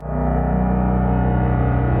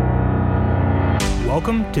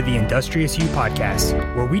Welcome to the Industrious You podcast,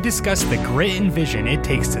 where we discuss the grit and vision it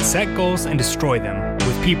takes to set goals and destroy them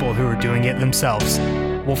with people who are doing it themselves.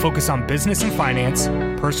 We'll focus on business and finance,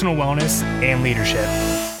 personal wellness, and leadership.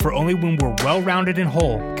 For only when we're well-rounded and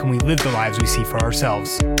whole can we live the lives we see for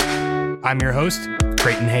ourselves. I'm your host,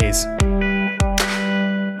 Creighton Hayes.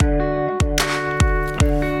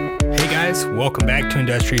 Hey guys, welcome back to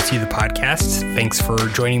Industrious You, the podcast. Thanks for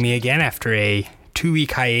joining me again after a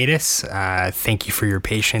 2-week hiatus. Thank you for your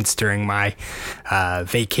patience during my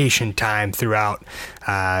vacation time throughout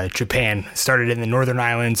Japan. Started in the Northern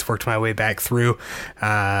Islands, worked my way back through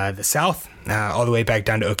the south, all the way back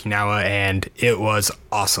down to Okinawa, and it was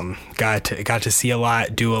awesome. Got to see a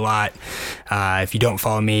lot, do a lot. If you don't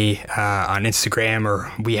follow me on Instagram,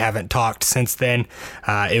 or we haven't talked since then,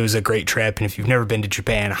 it was a great trip. And if you've never been to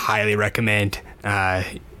Japan, highly recommend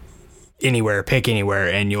pick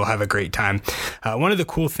anywhere, and you'll have a great time. One of the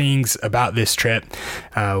cool things about this trip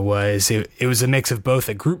was it was a mix of both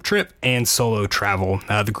a group trip and solo travel.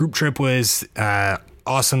 The group trip was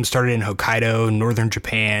awesome. Started in Hokkaido, northern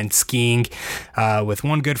Japan, skiing with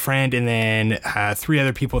one good friend, and then 3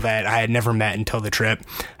 other people that I had never met until the trip.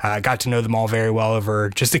 Got to know them all very well over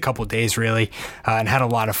just a couple days, really, and had a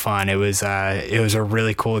lot of fun. It was a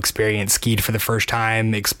really cool experience. Skied for the first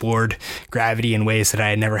time, explored gravity in ways that I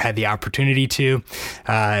had never had the opportunity to,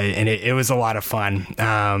 and it was a lot of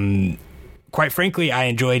fun. Quite frankly, I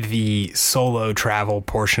enjoyed the solo travel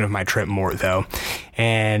portion of my trip more, though,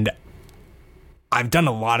 and I've done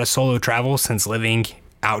a lot of solo travel since living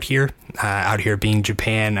out here being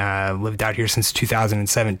Japan. Lived out here since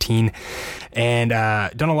 2017, and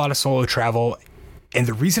done a lot of solo travel. And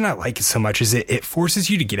the reason I like it so much is it forces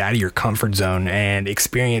you to get out of your comfort zone and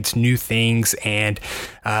experience new things and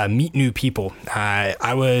meet new people.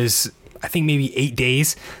 I was, I think, maybe 8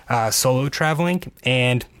 days solo traveling,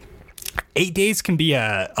 and 8 days can be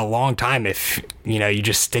a long time if you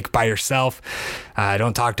just stick by yourself,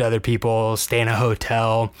 don't talk to other people, stay in a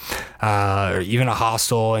hotel or even a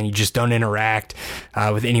hostel, and you just don't interact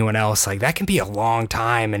with anyone else. Like, that can be a long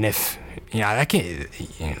time, and if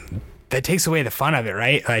that takes away the fun of it,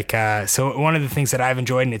 right? Like, so one of the things that I've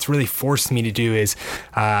enjoyed, and it's really forced me to do, is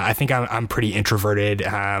I think I'm pretty introverted.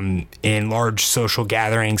 In large social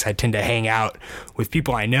gatherings, I tend to hang out with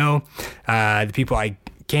people I know, the people I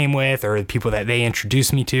came with, or the people that they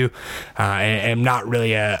introduced me to, and I'm not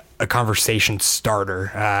really a conversation starter.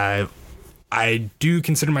 I do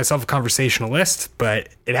consider myself a conversationalist, but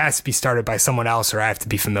it has to be started by someone else, or I have to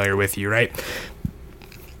be familiar with you, right?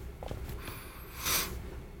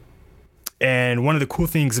 And one of the cool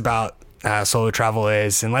things about solo travel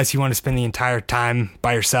is, unless you want to spend the entire time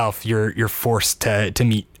by yourself, you're forced to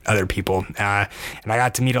meet other people. And I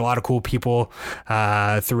got to meet a lot of cool people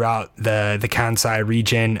throughout the Kansai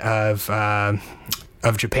region of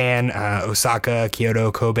Japan, Osaka,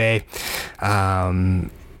 Kyoto, Kobe,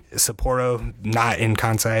 Sapporo, not in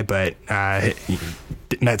Kansai, but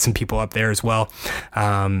met some people up there as well.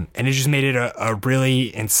 And it just made it a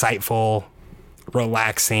really insightful,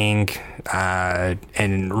 relaxing,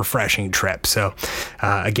 and refreshing trip. So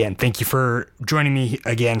again, thank you for joining me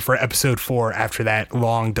again for episode 4 after that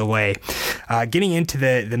long delay. Getting into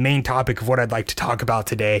the main topic of what I'd like to talk about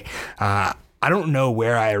today. I don't know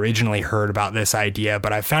where I originally heard about this idea,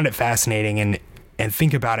 but I found it fascinating and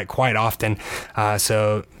think about it quite often.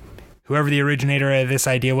 So whoever the originator of this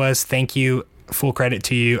idea was, thank you. Full credit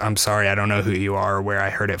to you. I'm sorry, I don't know who you are or where I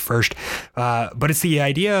heard it first. But it's the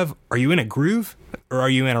idea of, are you in a groove or are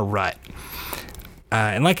you in a rut?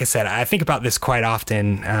 And like I said, I think about this quite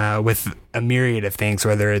often with a myriad of things,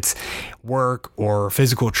 whether it's work or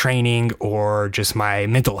physical training or just my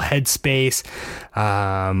mental headspace,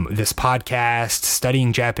 this podcast,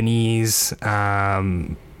 studying Japanese,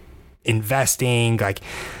 investing, like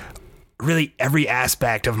really every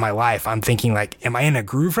aspect of my life. I'm thinking, like, am I in a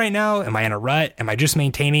groove right now? Am I in a rut? Am I just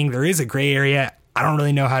maintaining? There is a gray area. I don't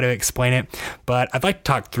really know how to explain it, but I'd like to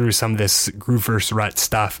talk through some of this groove versus rut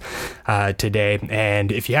stuff today.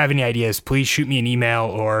 And if you have any ideas, please shoot me an email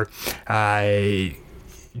or slide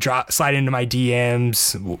into my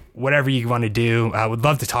DMs, whatever you want to do. I would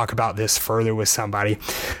love to talk about this further with somebody.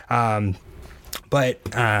 But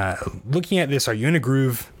looking at this, are you in a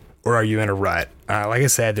groove or are you in a rut? Like I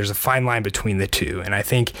said, there's a fine line between the two. And I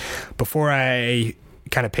think before I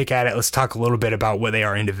kind of pick at it, let's talk a little bit about what they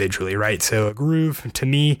are individually, right? So a groove, to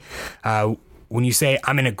me, when you say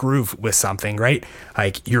I'm in a groove with something, right?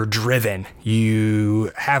 Like, you're driven,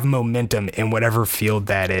 you have momentum in whatever field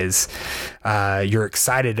that is. You're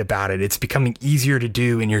excited about it. It's becoming easier to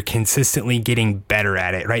do and you're consistently getting better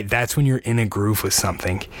at it, right? That's when you're in a groove with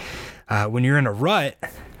something. When you're in a rut,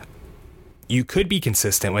 you could be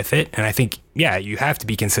consistent with it. And I think, yeah, you have to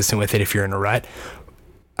be consistent with it if you're in a rut.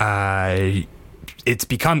 It's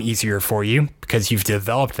become easier for you because you've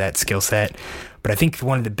developed that skill set. But I think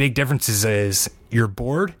one of the big differences is you're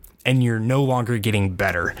bored and you're no longer getting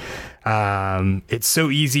better. It's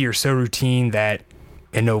so easy or so routine that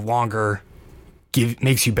it no longer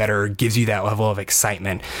makes you better, gives you that level of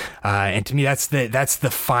excitement. And to me, that's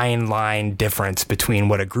the fine line difference between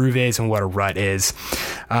what a groove is and what a rut is.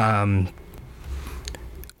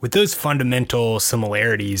 With those fundamental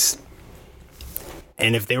similarities,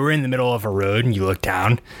 and if they were in the middle of a road and you look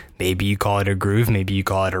down, maybe you call it a groove, maybe you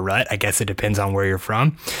call it a rut. I guess it depends on where you're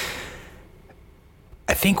from.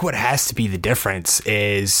 I think what has to be the difference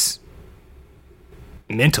is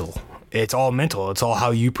mental. It's all mental. It's all how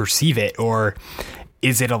you perceive it, or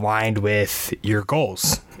is it aligned with your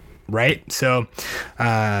goals, right? So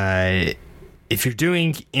if you're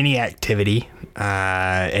doing any activity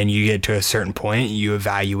and you get to a certain point, you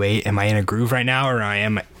evaluate, am I in a groove right now, or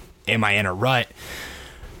am I in a rut?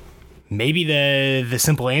 Maybe the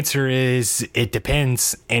simple answer is it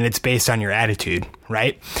depends, and it's based on your attitude,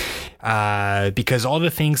 right? Because all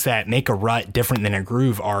the things that make a rut different than a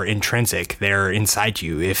groove are intrinsic. They're inside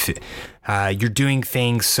you. If you're doing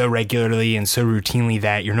things so regularly and so routinely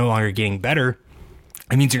that you're no longer getting better,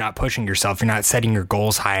 it means you're not pushing yourself. You're not setting your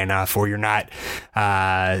goals high enough, or you're not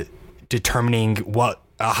determining what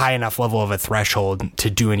a high enough level of a threshold to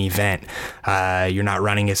do an event. You're not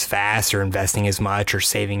running as fast or investing as much or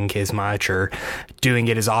saving as much or doing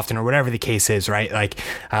it as often or whatever the case is, right? Like,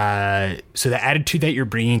 so the attitude that you're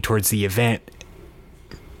bringing towards the event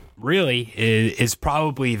really is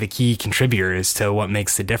probably the key contributor as to what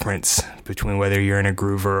makes the difference between whether you're in a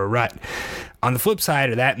groove or a rut. On the flip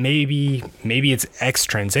side of that, maybe it's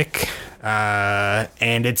extrinsic,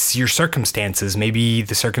 and it's your circumstances. Maybe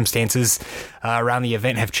the circumstances around the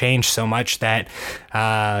event have changed so much that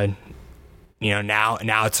now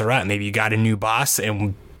it's a rut. Maybe you got a new boss,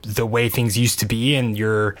 and the way things used to be, and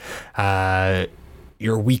your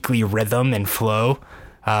weekly rhythm and flow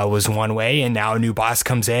was one way, and now a new boss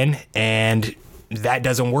comes in and that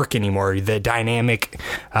doesn't work anymore. The dynamic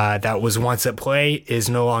that was once at play is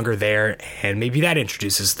no longer there, and maybe that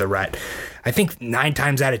introduces the rut. I think 9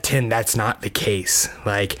 times out of 10, that's not the case.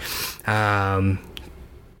 Like,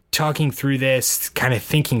 talking through this, kind of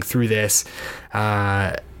thinking through this,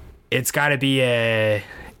 it's got to be an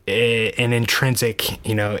intrinsic,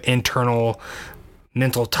 internal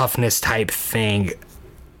mental toughness type thing,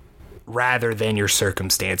 rather than your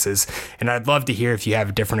circumstances. And I'd love to hear if you have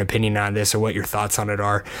a different opinion on this or what your thoughts on it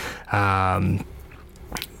are,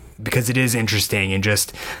 because it is interesting, and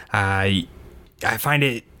just I find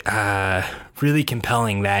it really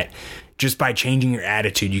compelling that just by changing your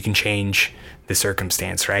attitude, you can change the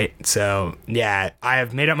circumstance, right? So yeah, I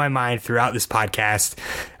have made up my mind throughout this podcast,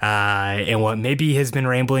 and what maybe has been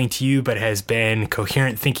rambling to you but has been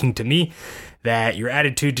coherent thinking to me, that your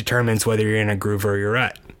attitude determines whether you're in a groove or you're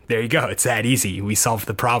rut. There you go. It's that easy. We solved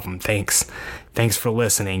the problem. Thanks for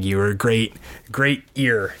listening. You were a great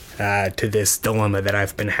ear to this dilemma that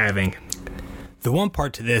I've been having. The one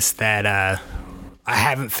part to this that I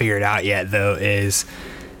haven't figured out yet, though, is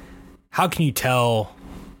how can you tell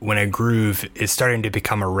when a groove is starting to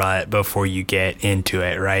become a rut before you get into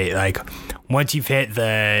it, right? Like, once you've hit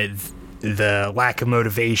the lack of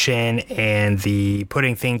motivation and the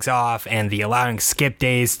putting things off and the allowing skip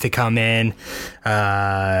days to come in,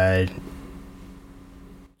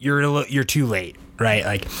 you're too late, right?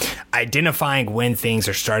 Like, identifying when things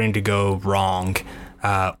are starting to go wrong,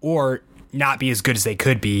 or not be as good as they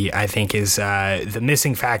could be, I think is the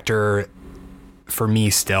missing factor for me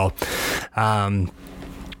still.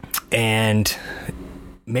 And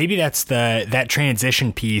maybe that's that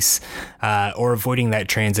transition piece, or avoiding that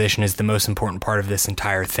transition is the most important part of this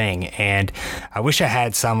entire thing. And I wish I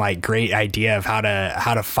had some great idea of how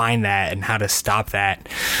to find that and how to stop that.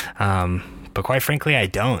 But quite frankly, I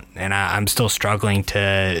don't, and I'm still struggling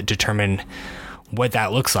to determine what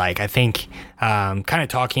that looks like. I think kind of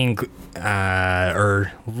talking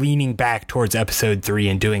or leaning back towards episode 3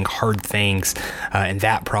 and doing hard things in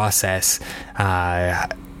that process,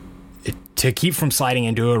 to keep from sliding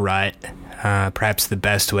into a rut, perhaps the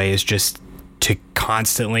best way is just to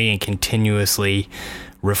constantly and continuously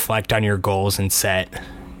reflect on your goals and set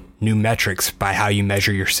new metrics by how you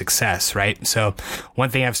measure your success, right? So one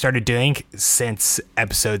thing I've started doing since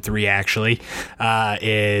episode 3 actually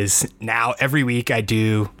is now every week I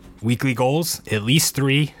do weekly goals, at least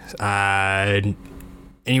 3.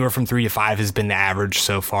 Anywhere from 3 to 5 has been the average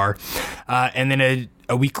so far. And then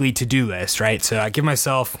a weekly to-do list, right? So I give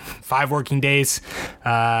myself 5 working days,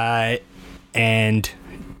 and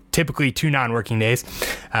typically 2 non-working days,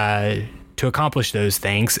 to accomplish those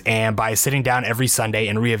things. And by sitting down every Sunday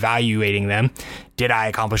and reevaluating them, did I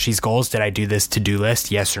accomplish these goals? Did I do this to-do list?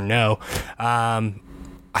 Yes or no? I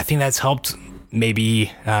think that's helped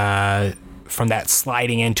maybe from that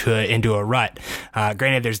sliding into a rut.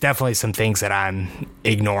 Granted, there's definitely some things that I'm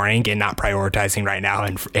ignoring and not prioritizing right now,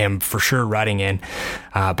 and am for sure rutting in.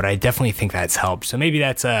 But I definitely think that's helped. So maybe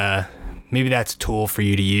that's a tool for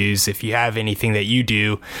you to use. If you have anything that you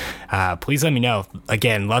do, please let me know.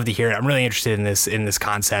 Again, love to hear it. I'm really interested in this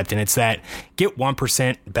concept, and it's that get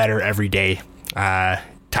 1% better every day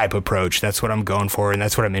type approach. That's what I'm going for, and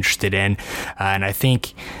that's what I'm interested in. And I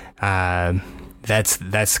think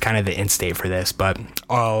that's kind of the end state for this. But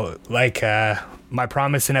my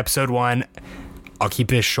promise in episode 1, I'll keep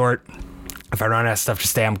this short. If I run out of stuff to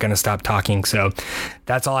say, I'm going to stop talking. So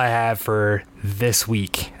that's all I have for this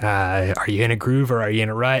week. Are you in a groove or are you in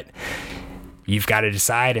a rut? You've got to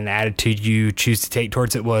decide, and the attitude you choose to take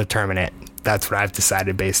towards it will determine it. That's what I've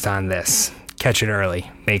decided based on this. Catch it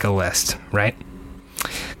early. Make a list, right?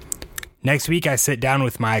 Next week, I sit down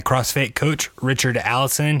with my CrossFit coach, Richard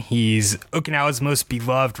Allison. He's Okinawa's most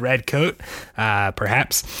beloved red coat,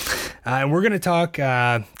 perhaps. And we're going to talk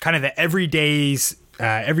kind of the everyday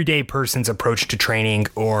person's approach to training,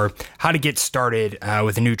 or how to get started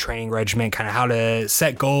with a new training regimen, kind of how to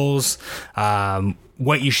set goals,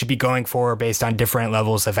 what you should be going for based on different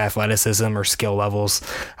levels of athleticism or skill levels.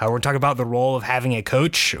 We're going to talk about the role of having a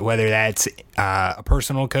coach, whether that's a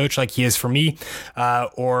personal coach like he is for me,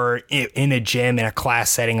 or in a gym, in a class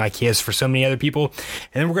setting like he is for so many other people.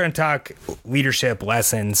 And then we're going to talk leadership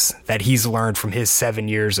lessons that he's learned from his 7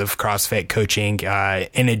 years of CrossFit coaching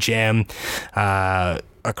in a gym,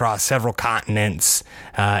 across several continents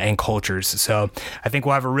and cultures. So I think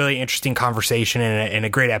we'll have a really interesting conversation and a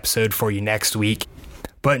great episode for you next week.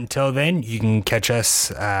 But until then, you can catch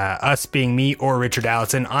us being me or Richard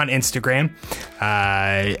Allison, on Instagram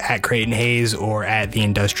at Creighton Hayes or at The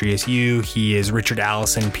Industrious You. He is Richard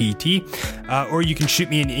Allison PT. Or you can shoot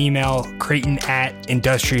me an email,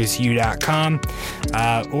 creighton@industriousyou.com,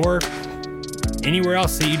 or anywhere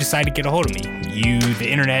else that you decide to get a hold of me. The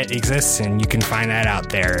internet exists, and you can find that out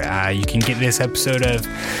there. You can get this episode of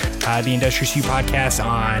the Industrious You podcast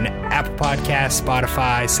on Apple Podcasts,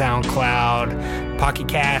 Spotify, SoundCloud, Pocket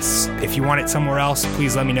Casts. If you want it somewhere else,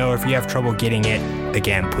 please let me know. If you have trouble getting it,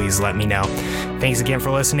 again, please let me know. Thanks again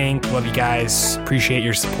for listening. Love you guys. Appreciate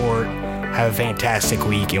your support. Have a fantastic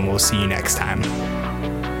week, and we'll see you next time.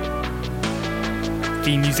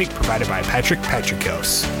 Theme music provided by Patrick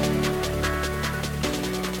Patrikos.